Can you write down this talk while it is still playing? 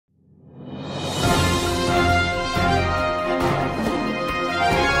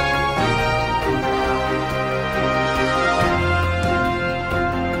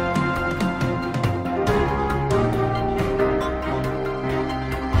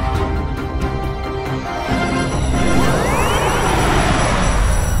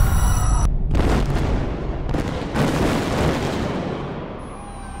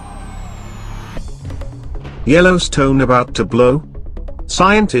Yellowstone about to blow?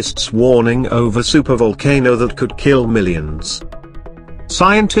 Scientists warning over supervolcano that could kill millions.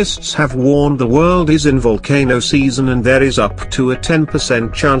 Scientists have warned the world is in volcano season and there is up to a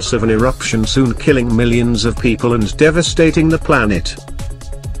 10% chance of an eruption soon, killing millions of people and devastating the planet.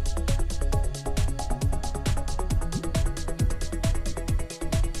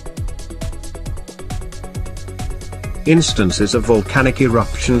 Instances of volcanic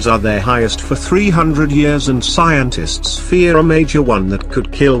eruptions are their highest for 300 years, and scientists fear a major one that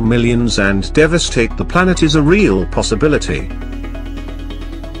could kill millions and devastate the planet is a real possibility.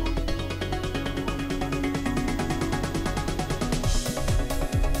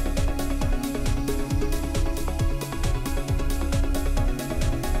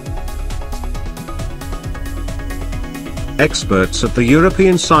 Experts at the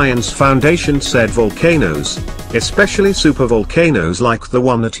European Science Foundation said volcanoes, especially supervolcanoes like the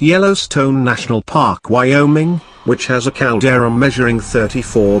one at Yellowstone National Park, Wyoming, which has a caldera measuring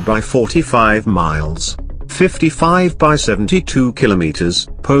 34 by 45 miles, 55 by 72 kilometers,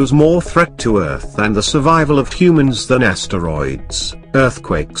 pose more threat to Earth and the survival of humans than asteroids,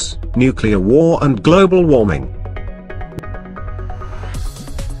 earthquakes, nuclear war and global warming.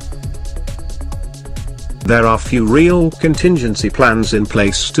 There are few real contingency plans in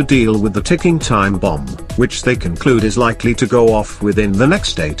place to deal with the ticking time bomb, which they conclude is likely to go off within the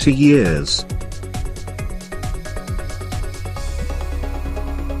next 80 years.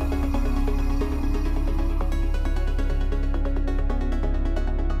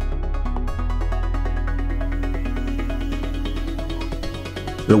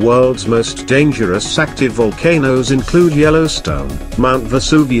 The world's most dangerous active volcanoes include Yellowstone, Mount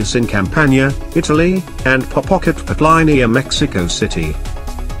Vesuvius in Campania, Italy, and Popocatépetl near Mexico City.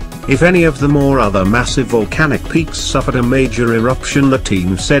 If any of them or other massive volcanic peaks suffered a major eruption, the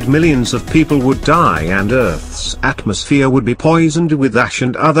team said millions of people would die and Earth's atmosphere would be poisoned with ash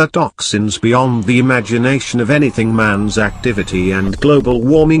and other toxins beyond the imagination of anything man's activity and global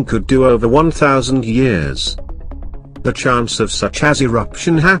warming could do over 1,000 years. The chance of such as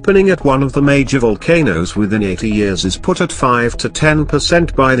eruption happening at one of the major volcanoes within 80 years is put at 5 to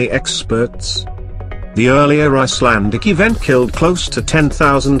 10% by the experts. The earlier Icelandic event killed close to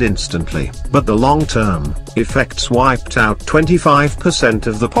 10,000 instantly, but the long-term effects wiped out 25%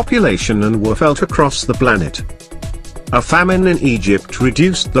 of the population and were felt across the planet. A famine in Egypt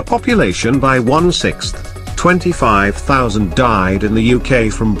reduced the population by 1/6. 25,000 died in the UK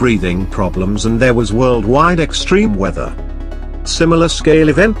from breathing problems and there was worldwide extreme weather. Similar scale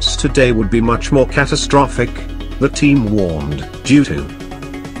events today would be much more catastrophic, the team warned, due to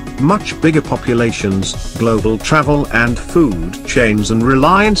much bigger populations, global travel and food chains and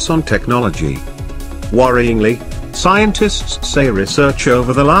reliance on technology. Worryingly, scientists say research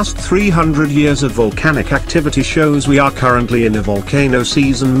over the last 300 years of volcanic activity shows we are currently in a volcano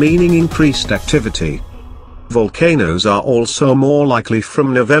season, meaning increased activity. Volcanoes are also more likely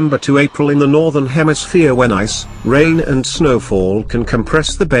from November to April in the northern hemisphere when ice, rain and snowfall can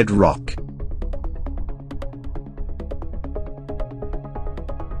compress the bedrock.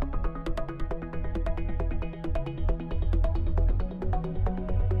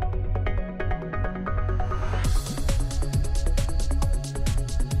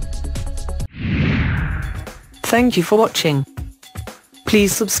 Thank you for watching.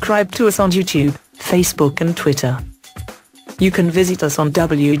 Please subscribe to us on YouTube, Facebook and Twitter. You can visit us on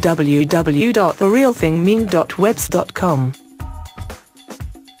www.therealthingmeme.webs.com.